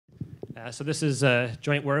So this is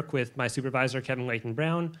joint work with my supervisor, Kevin Layton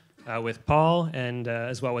Brown, with Paul, and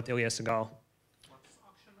as well with Ilya Segal. What's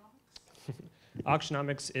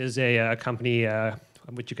Auctionomics? Auctionomics is a company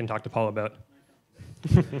which you can talk to Paul about.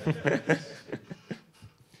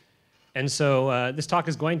 And so this talk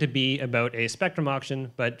is going to be about a spectrum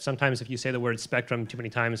auction, but sometimes if you say the word spectrum too many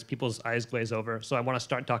times, people's eyes glaze over. So I want to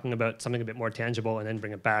start talking about something a bit more tangible and then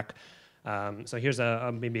bring it back. So here's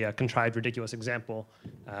maybe a contrived, ridiculous example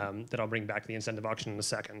that I'll bring back to the incentive auction in a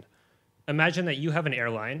second. Imagine that you have an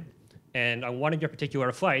airline, and on one of your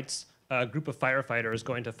particular flights, a group of firefighters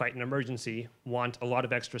going to fight an emergency want a lot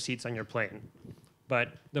of extra seats on your plane. But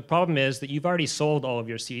the problem is that you've already sold all of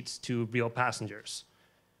your seats to real passengers.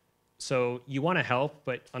 So you want to help,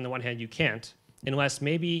 but on the one hand, you can't, unless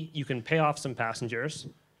maybe you can pay off some passengers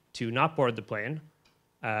to not board the plane.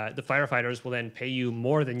 The firefighters will then pay you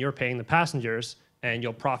more than you're paying the passengers, and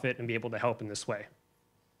you'll profit and be able to help in this way.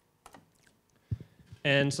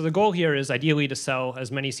 And so the goal here is ideally to sell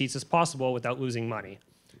as many seats as possible without losing money.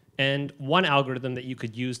 And one algorithm that you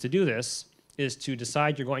could use to do this is to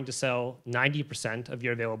decide you're going to sell 90% of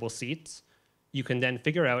your available seats. You can then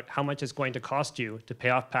figure out how much it's going to cost you to pay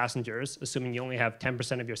off passengers, assuming you only have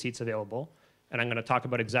 10% of your seats available. And I'm going to talk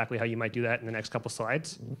about exactly how you might do that in the next couple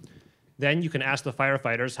slides. Then you can ask the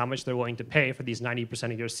firefighters how much they're willing to pay for these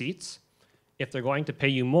 90% of your seats. If they're going to pay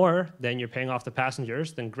you more than you're paying off the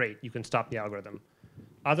passengers, then great, you can stop the algorithm.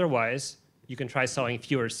 Otherwise, you can try selling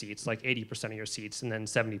fewer seats, like 80% of your seats, and then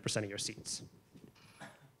 70% of your seats.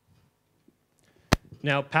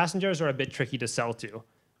 Now, passengers are a bit tricky to sell to.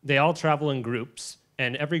 They all travel in groups,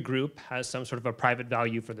 and every group has some sort of a private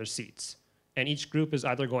value for their seats. And each group is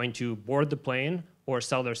either going to board the plane or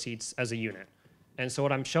sell their seats as a unit. And so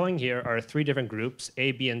what I'm showing here are three different groups,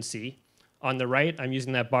 A, B, and C. On the right, I'm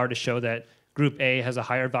using that bar to show that Group A has a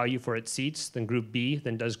higher value for its seats than Group B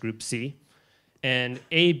than does Group C. And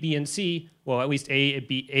A, B, and C, well, at least A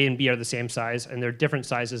and B are the same size, and they're different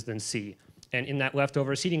sizes than C. And in that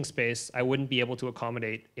leftover seating space, I wouldn't be able to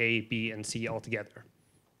accommodate A, B, and C altogether.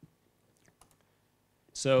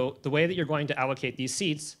 So the way that you're going to allocate these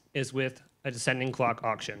seats is with a descending clock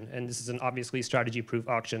auction. And this is an obviously strategy-proof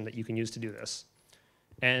auction that you can use to do this.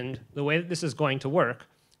 And the way that this is going to work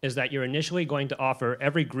is that you're initially going to offer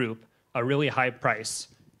every group a really high price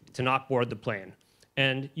to not board the plane.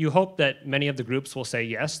 And you hope that many of the groups will say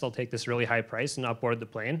yes, they'll take this really high price and not board the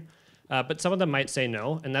plane. But some of them might say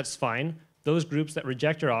no, and that's fine. Those groups that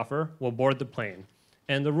reject your offer will board the plane.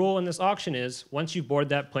 And the rule in this auction is once you board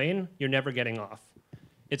that plane, you're never getting off.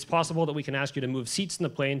 It's possible that we can ask you to move seats in the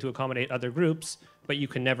plane to accommodate other groups, but you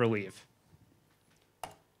can never leave.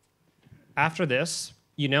 After this,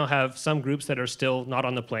 you now have some groups that are still not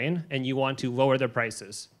on the plane, and you want to lower their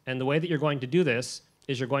prices. And the way that you're going to do this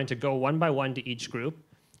is you're going to go one by one to each group.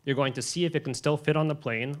 You're going to see if it can still fit on the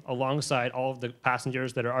plane alongside all of the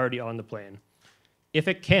passengers that are already on the plane. If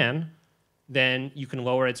it can, then you can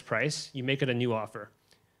lower its price. You make it a new offer.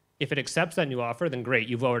 If it accepts that new offer, then great,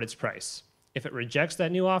 you've lowered its price. If it rejects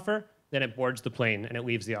that new offer, then it boards the plane and it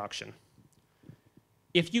leaves the auction.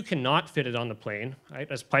 If you cannot fit it on the plane, right,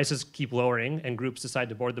 as prices keep lowering and groups decide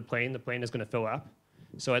to board the plane is going to fill up.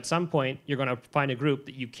 So at some point, you're going to find a group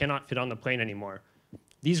that you cannot fit on the plane anymore.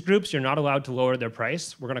 These groups, you're not allowed to lower their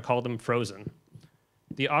price. We're going to call them frozen.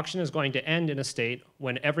 The auction is going to end in a state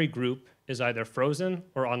when every group is either frozen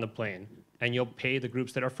or on the plane, and you'll pay the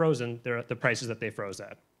groups that are frozen the prices that they froze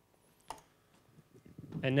at.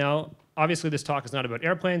 And now, obviously, this talk is not about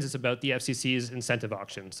airplanes, it's about the FCC's incentive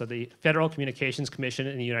auction. So the Federal Communications Commission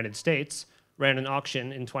in the United States ran an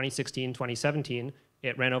auction in 2016, 2017.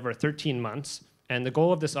 It ran over 13 months, and the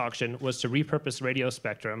goal of this auction was to repurpose radio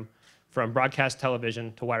spectrum from broadcast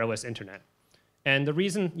television to wireless internet. And the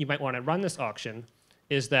reason you might want to run this auction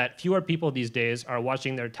is that fewer people these days are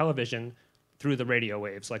watching their television through the radio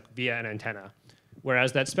waves, like via an antenna.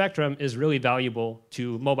 Whereas that spectrum is really valuable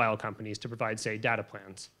to mobile companies to provide, say, data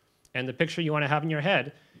plans. And the picture you want to have in your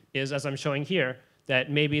head is, as I'm showing here,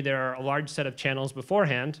 that maybe there are a large set of channels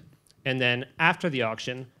beforehand, and then after the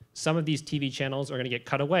auction, some of these TV channels are going to get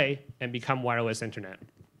cut away and become wireless internet.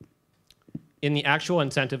 In the actual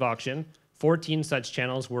incentive auction, 14 such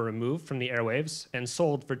channels were removed from the airwaves and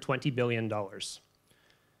sold for $20 billion.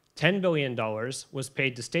 $10 billion was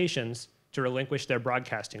paid to stations to relinquish their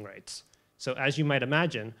broadcasting rights. So as you might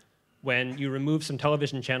imagine, when you remove some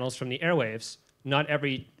television channels from the airwaves, not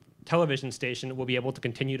every television station will be able to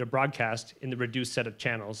continue to broadcast in the reduced set of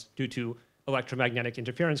channels due to electromagnetic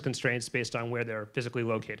interference constraints based on where they're physically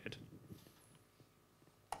located.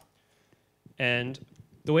 And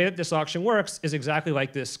the way that this auction works is exactly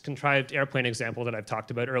like this contrived airplane example that I've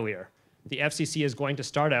talked about earlier. the FCC is going to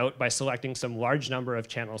start out by selecting some large number of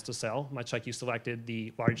channels to sell, much like you selected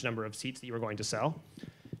the large number of seats that you were going to sell.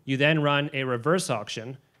 You then run a reverse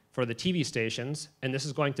auction for the TV stations, and this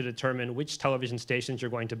is going to determine which television stations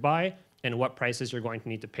you're going to buy and what prices you're going to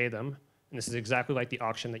need to pay them. And this is exactly like the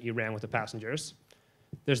auction that you ran with the passengers.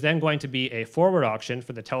 There's then going to be a forward auction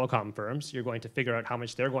for the telecom firms. You're going to figure out how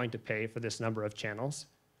much they're going to pay for this number of channels.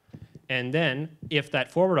 And then, if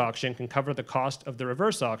that forward auction can cover the cost of the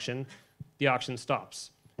reverse auction, the auction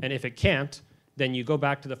stops. And if it can't, then you go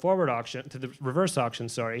back to the forward auction, to the reverse auction,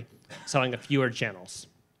 sorry, selling fewer channels.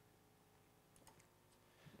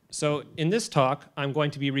 So in this talk, I'm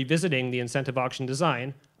going to be revisiting the incentive auction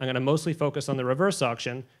design. I'm going to mostly focus on the reverse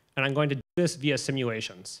auction, and I'm going to do this via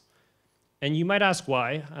simulations. And you might ask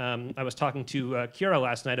why. I was talking to Kira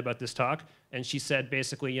last night about this talk, and she said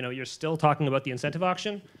basically, you're still talking about the incentive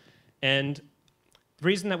auction. And the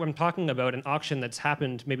reason that we're talking about an auction that's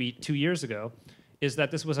happened maybe 2 years ago is that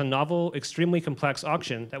this was a novel, extremely complex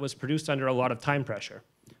auction that was produced under a lot of time pressure.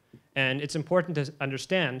 And it's important to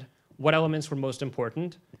understand what elements were most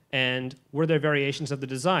important, and were there variations of the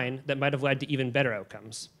design that might have led to even better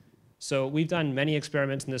outcomes. So we've done many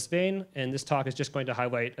experiments in this vein, and this talk is just going to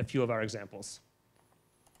highlight a few of our examples.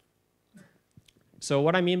 So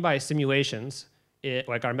what I mean by simulations,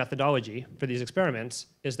 like our methodology for these experiments,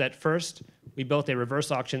 is that first, we built a reverse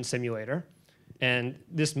auction simulator, and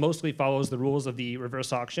this mostly follows the rules of the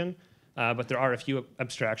reverse auction, but there are a few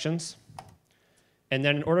abstractions. And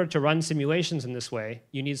then in order to run simulations in this way,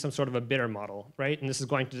 you need some sort of a bidder model, right? And this is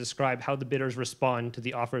going to describe how the bidders respond to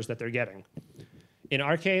the offers that they're getting. In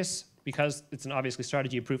our case, because it's an obviously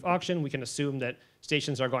strategy-proof auction, we can assume that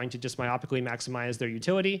stations are going to just myopically maximize their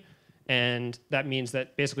utility, and that means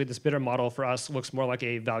that basically this bidder model for us looks more like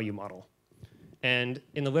a value model. And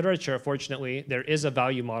in the literature, fortunately, there is a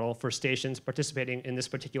value model for stations participating in this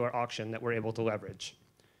particular auction that we're able to leverage.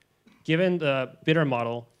 Given the bidder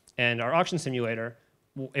model and our auction simulator,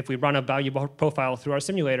 if we run a value profile through our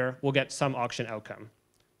simulator, we'll get some auction outcome.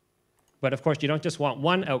 But of course, you don't just want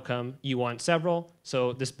one outcome, you want several,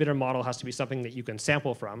 so this bidder model has to be something that you can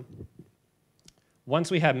sample from.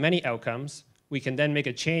 Once we have many outcomes, we can then make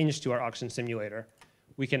a change to our auction simulator.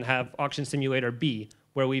 We can have auction simulator B,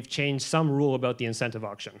 where we've changed some rule about the incentive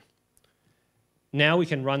auction. Now we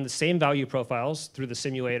can run the same value profiles through the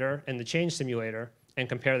simulator and the change simulator and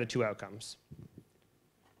compare the two outcomes.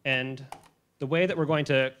 And the way that we're going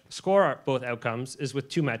to score both outcomes is with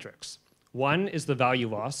two metrics. One is the value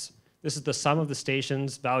loss. This is the sum of the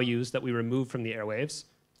station's values that we remove from the airwaves.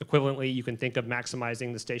 Equivalently, you can think of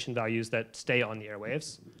maximizing the station values that stay on the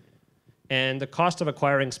airwaves. And the cost of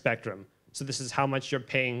acquiring spectrum. So this is how much you're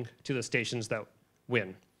paying to the stations that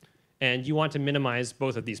win. And you want to minimize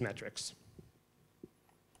both of these metrics.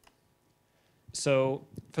 So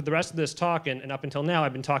for the rest of this talk, and up until now,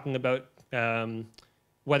 I've been talking about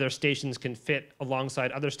whether stations can fit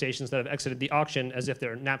alongside other stations that have exited the auction as if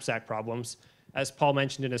they're knapsack problems. As Paul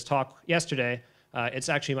mentioned in his talk yesterday, it's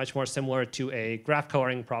actually much more similar to a graph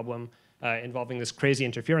coloring problem involving this crazy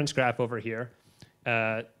interference graph over here.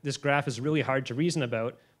 This graph is really hard to reason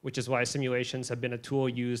about, which is why simulations have been a tool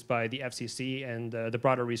used by the FCC and the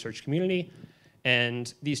broader research community.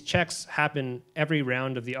 And these checks happen every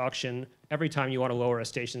round of the auction, every time you want to lower a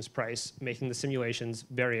station's price, making the simulations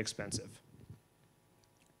very expensive.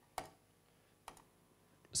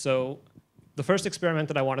 So the first experiment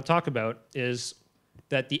that I want to talk about is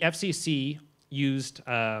that the FCC used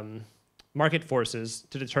market forces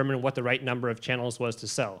to determine what the right number of channels was to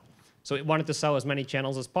sell. So it wanted to sell as many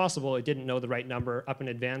channels as possible. It didn't know the right number up in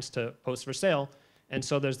advance to post for sale. And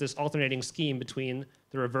so there's this alternating scheme between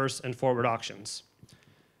the reverse and forward auctions.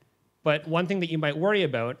 But one thing that you might worry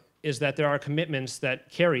about is that there are commitments that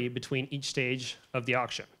carry between each stage of the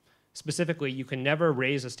auction. Specifically, you can never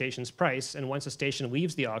raise a station's price, and once a station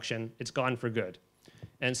leaves the auction, it's gone for good.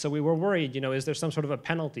 And so we were worried, is there some sort of a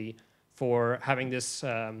penalty for having this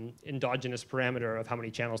endogenous parameter of how many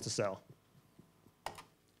channels to sell?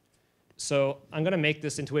 So I'm going to make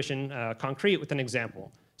this intuition concrete with an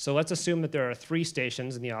example. So let's assume that there are 3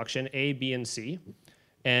 stations in the auction, A, B, and C.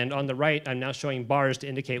 And on the right, I'm now showing bars to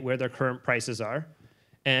indicate where their current prices are.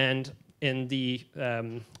 And in the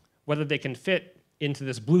whether they can fit into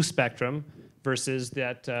this blue spectrum versus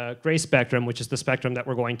that gray spectrum, which is the spectrum that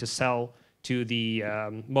we're going to sell to the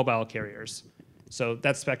mobile carriers. So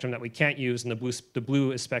that's spectrum that we can't use, and the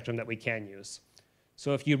blue is spectrum that we can use.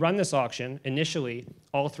 So if you run this auction, initially,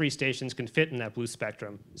 all 3 stations can fit in that blue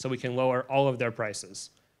spectrum, so we can lower all of their prices.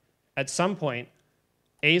 At some point,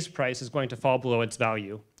 A's price is going to fall below its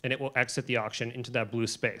value, and it will exit the auction into that blue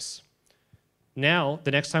space. Now,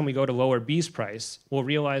 the next time we go to lower B's price, we'll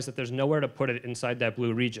realize that there's nowhere to put it inside that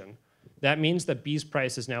blue region. That means that B's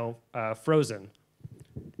price is now frozen.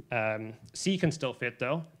 C can still fit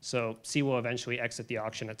though, so C will eventually exit the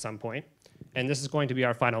auction at some point. And this is going to be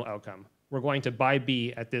our final outcome. We're going to buy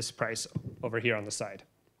B at this price over here on the side.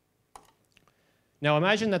 Now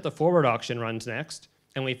imagine that the forward auction runs next,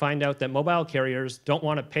 and we find out that mobile carriers don't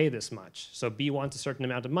want to pay this much. So B wants a certain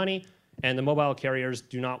amount of money, and the mobile carriers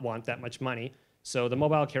do not want that much money. So the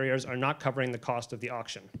mobile carriers are not covering the cost of the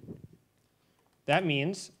auction. That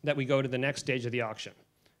means that we go to the next stage of the auction.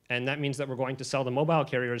 And that means that we're going to sell the mobile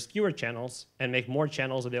carriers fewer channels and make more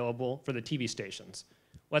channels available for the TV stations.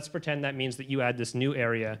 Let's pretend that means that you add this new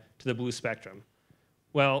area to the blue spectrum.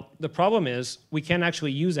 Well, the problem is we can't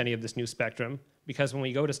actually use any of this new spectrum because when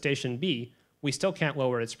we go to station B, we still can't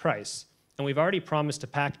lower its price. And we've already promised to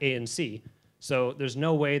pack A and C, so there's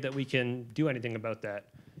no way that we can do anything about that.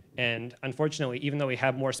 And unfortunately, even though we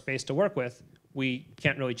have more space to work with, we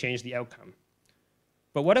can't really change the outcome.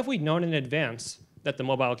 But what if we'd known in advance that the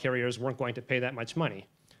mobile carriers weren't going to pay that much money?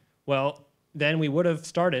 Well, then we would have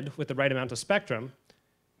started with the right amount of spectrum.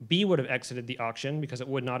 B would have exited the auction because it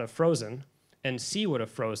would not have frozen, and C would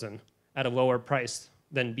have frozen at a lower price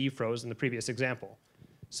than B froze in the previous example.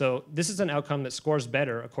 So this is an outcome that scores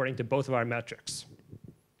better according to both of our metrics.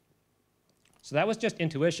 So that was just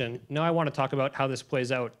intuition. Now I want to talk about how this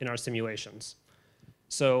plays out in our simulations.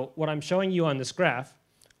 So what I'm showing you on this graph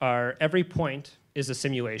are every point is a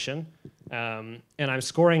simulation, and I'm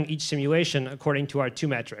scoring each simulation according to our two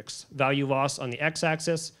metrics, value loss on the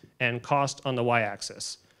x-axis and cost on the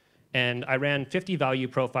y-axis. And I ran 50 value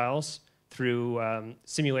profiles through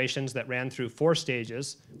simulations that ran through 4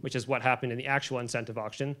 stages, which is what happened in the actual incentive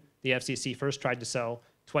auction. The FCC first tried to sell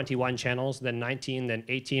 21 channels, then 19, then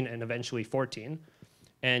 18, and eventually 14.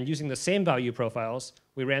 And using the same value profiles,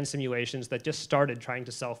 we ran simulations that just started trying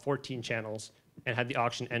to sell 14 channels and had the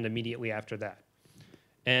auction end immediately after that.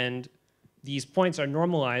 And these points are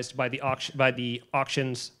normalized by the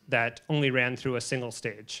auctions that only ran through a single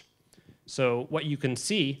stage. So what you can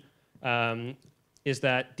see is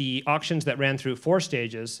that the auctions that ran through 4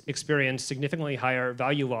 stages experienced significantly higher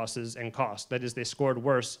value losses and cost. That is, they scored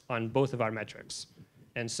worse on both of our metrics.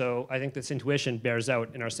 And so I think this intuition bears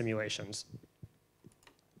out in our simulations.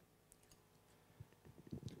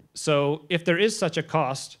 So if there is such a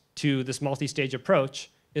cost to this multi-stage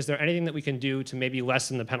approach, is there anything that we can do to maybe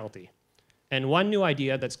lessen the penalty? And one new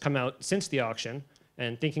idea that's come out since the auction,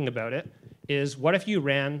 and thinking about it, is what if you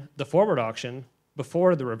ran the forward auction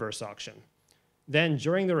before the reverse auction? Then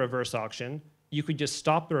during the reverse auction, you could just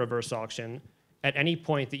stop the reverse auction at any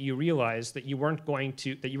point that you realized that you were going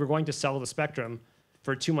to sell the spectrum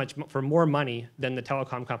for more money than the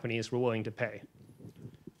telecom companies were willing to pay.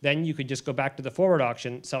 Then you could just go back to the forward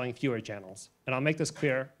auction selling fewer channels. And I'll make this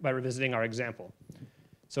clear by revisiting our example.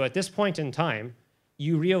 So at this point in time,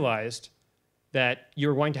 you realized that you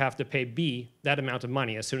were going to have to pay B that amount of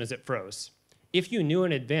money as soon as it froze. If you knew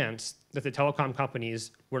in advance that the telecom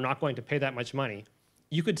companies were not going to pay that much money,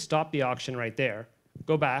 you could stop the auction right there,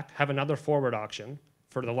 go back, have another forward auction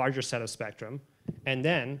for the larger set of spectrum, and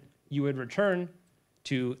then you would return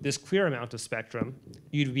to this clear amount of spectrum.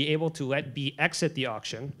 You'd be able to let B exit the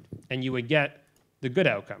auction, and you would get the good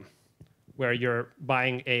outcome, where you're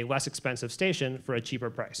buying a less expensive station for a cheaper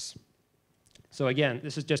price. So again,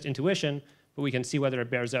 this is just intuition, but we can see whether it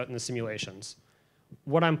bears out in the simulations.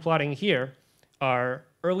 What I'm plotting here are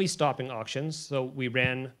early stopping auctions. So we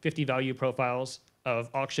ran 50 value profiles of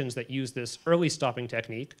auctions that use this early stopping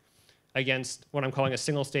technique against what I'm calling a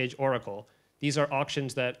single stage oracle. These are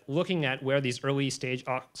auctions that, looking at where these early stage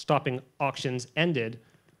stopping auctions ended,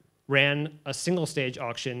 ran a single stage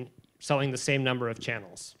auction selling the same number of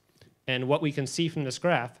channels. And what we can see from this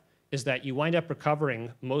graph is that you wind up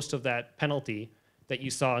recovering most of that penalty that you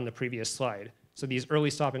saw in the previous slide. So these early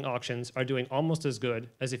stopping auctions are doing almost as good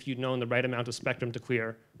as if you'd known the right amount of spectrum to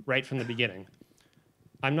clear right from the beginning.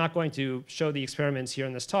 I'm not going to show the experiments here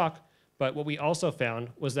in this talk, but what we also found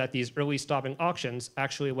was that these early stopping auctions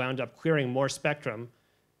actually wound up clearing more spectrum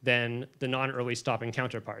than the non-early stopping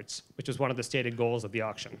counterparts, which was one of the stated goals of the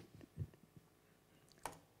auction.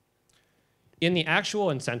 In the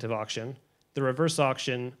actual incentive auction, the reverse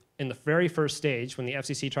auction in the very first stage, when the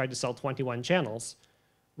FCC tried to sell 21 channels,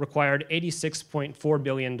 required $86.4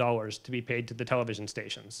 billion to be paid to the television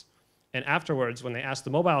stations. And afterwards, when they asked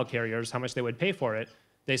the mobile carriers how much they would pay for it,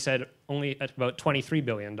 they said only at about $23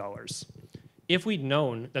 billion. If we'd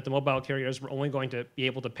known that the mobile carriers were only going to be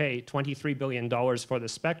able to pay $23 billion for the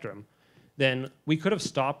spectrum, then we could have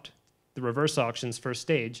stopped the reverse auction's first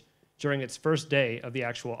stage during its first day of the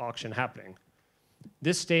actual auction happening.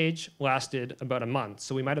 This stage lasted about a month,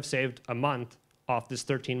 so we might have saved a month off this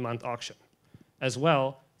 13-month auction. As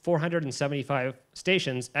well, 475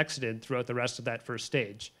 stations exited throughout the rest of that first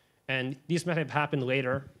stage. And these might have happened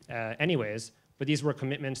later anyways, but these were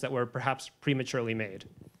commitments that were perhaps prematurely made.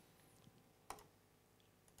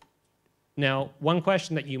 Now, one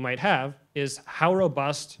question that you might have is how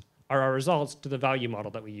robust are our results to the value model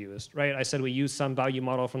that we used, right? I said we used some value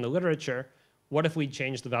model from the literature. What if we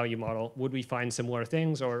changed the value model? Would we find similar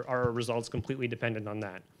things, or are our results completely dependent on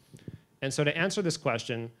that? And so to answer this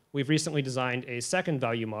question, we've recently designed a second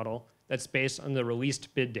value model that's based on the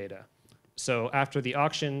released bid data. So after the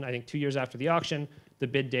auction, I think 2 years after the auction, the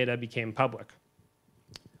bid data became public.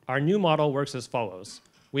 Our new model works as follows.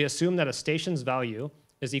 We assume that a station's value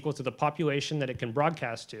is equal to the population that it can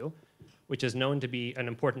broadcast to, which is known to be an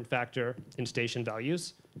important factor in station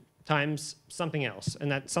values, times something else.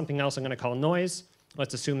 And that something else I'm going to call noise.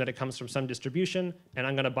 Let's assume that it comes from some distribution, and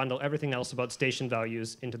I'm going to bundle everything else about station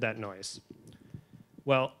values into that noise.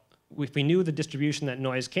 Well, if we knew the distribution that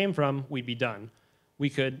noise came from, we'd be done. We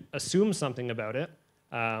could assume something about it,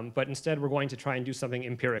 but instead we're going to try and do something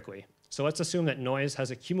empirically. So let's assume that noise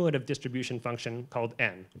has a cumulative distribution function called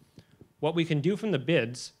n. What we can do from the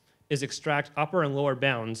bids is extract upper and lower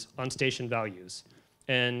bounds on station values.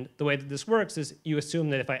 And the way that this works is you assume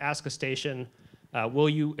that if I ask a station, will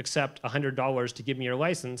you accept $100 to give me your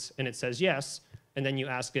license? And it says yes. And then you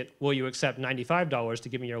ask it, will you accept $95 to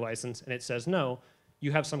give me your license? And it says no.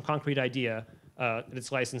 You have some concrete idea that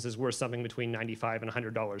its license is worth something between $95 and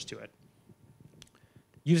 $100 to it.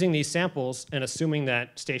 Using these samples and assuming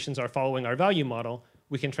that stations are following our value model,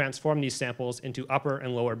 we can transform these samples into upper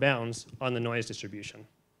and lower bounds on the noise distribution.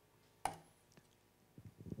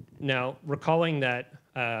 Now, recalling that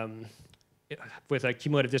with a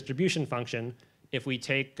cumulative distribution function, if we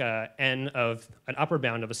take n of an upper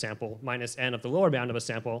bound of a sample minus n of the lower bound of a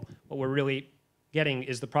sample, what we're really getting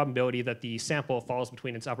is the probability that the sample falls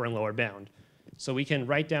between its upper and lower bound. So we can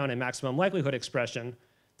write down a maximum likelihood expression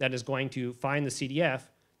that is going to find the CDF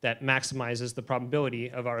that maximizes the probability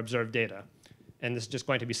of our observed data. And this is just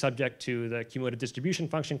going to be subject to the cumulative distribution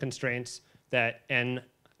function constraints that n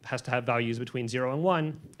has to have values between 0 and 1,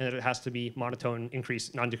 and that it has to be monotone,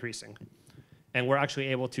 non-decreasing. And we're actually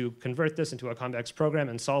able to convert this into a convex program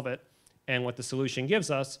and solve it. And what the solution gives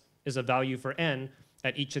us is a value for n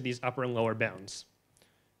at each of these upper and lower bounds.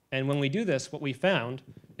 And when we do this, what we found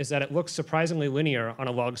is that it looks surprisingly linear on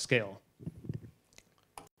a log scale.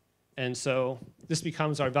 And so this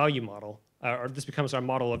becomes our value model, or this becomes our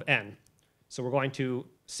model of n. So we're going to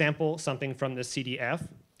sample something from the CDF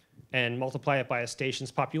and multiply it by a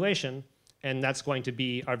station's population, and that's going to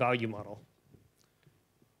be our value model.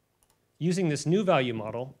 Using this new value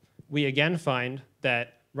model, we again find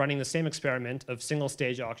that running the same experiment of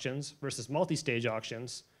single-stage auctions versus multi-stage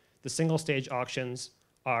auctions, the single-stage auctions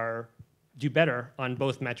do better on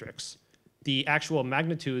both metrics. The actual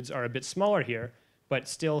magnitudes are a bit smaller here, but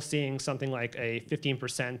still seeing something like a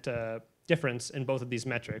 15% difference in both of these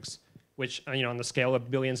metrics, which on the scale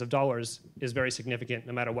of billions of dollars is very significant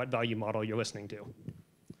no matter what value model you're listening to.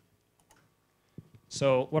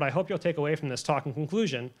 So what I hope you'll take away from this talk in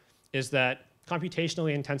conclusion is that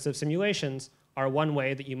computationally intensive simulations are one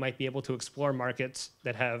way that you might be able to explore markets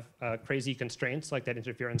that have crazy constraints like that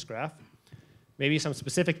interference graph. Maybe some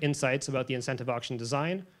specific insights about the incentive auction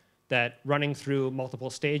design, that running through multiple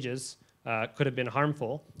stages could have been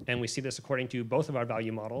harmful, and we see this according to both of our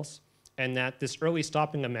value models, and that this early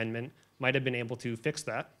stopping amendment might have been able to fix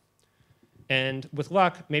that. And with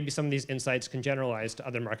luck, maybe some of these insights can generalize to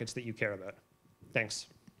other markets that you care about. Thanks.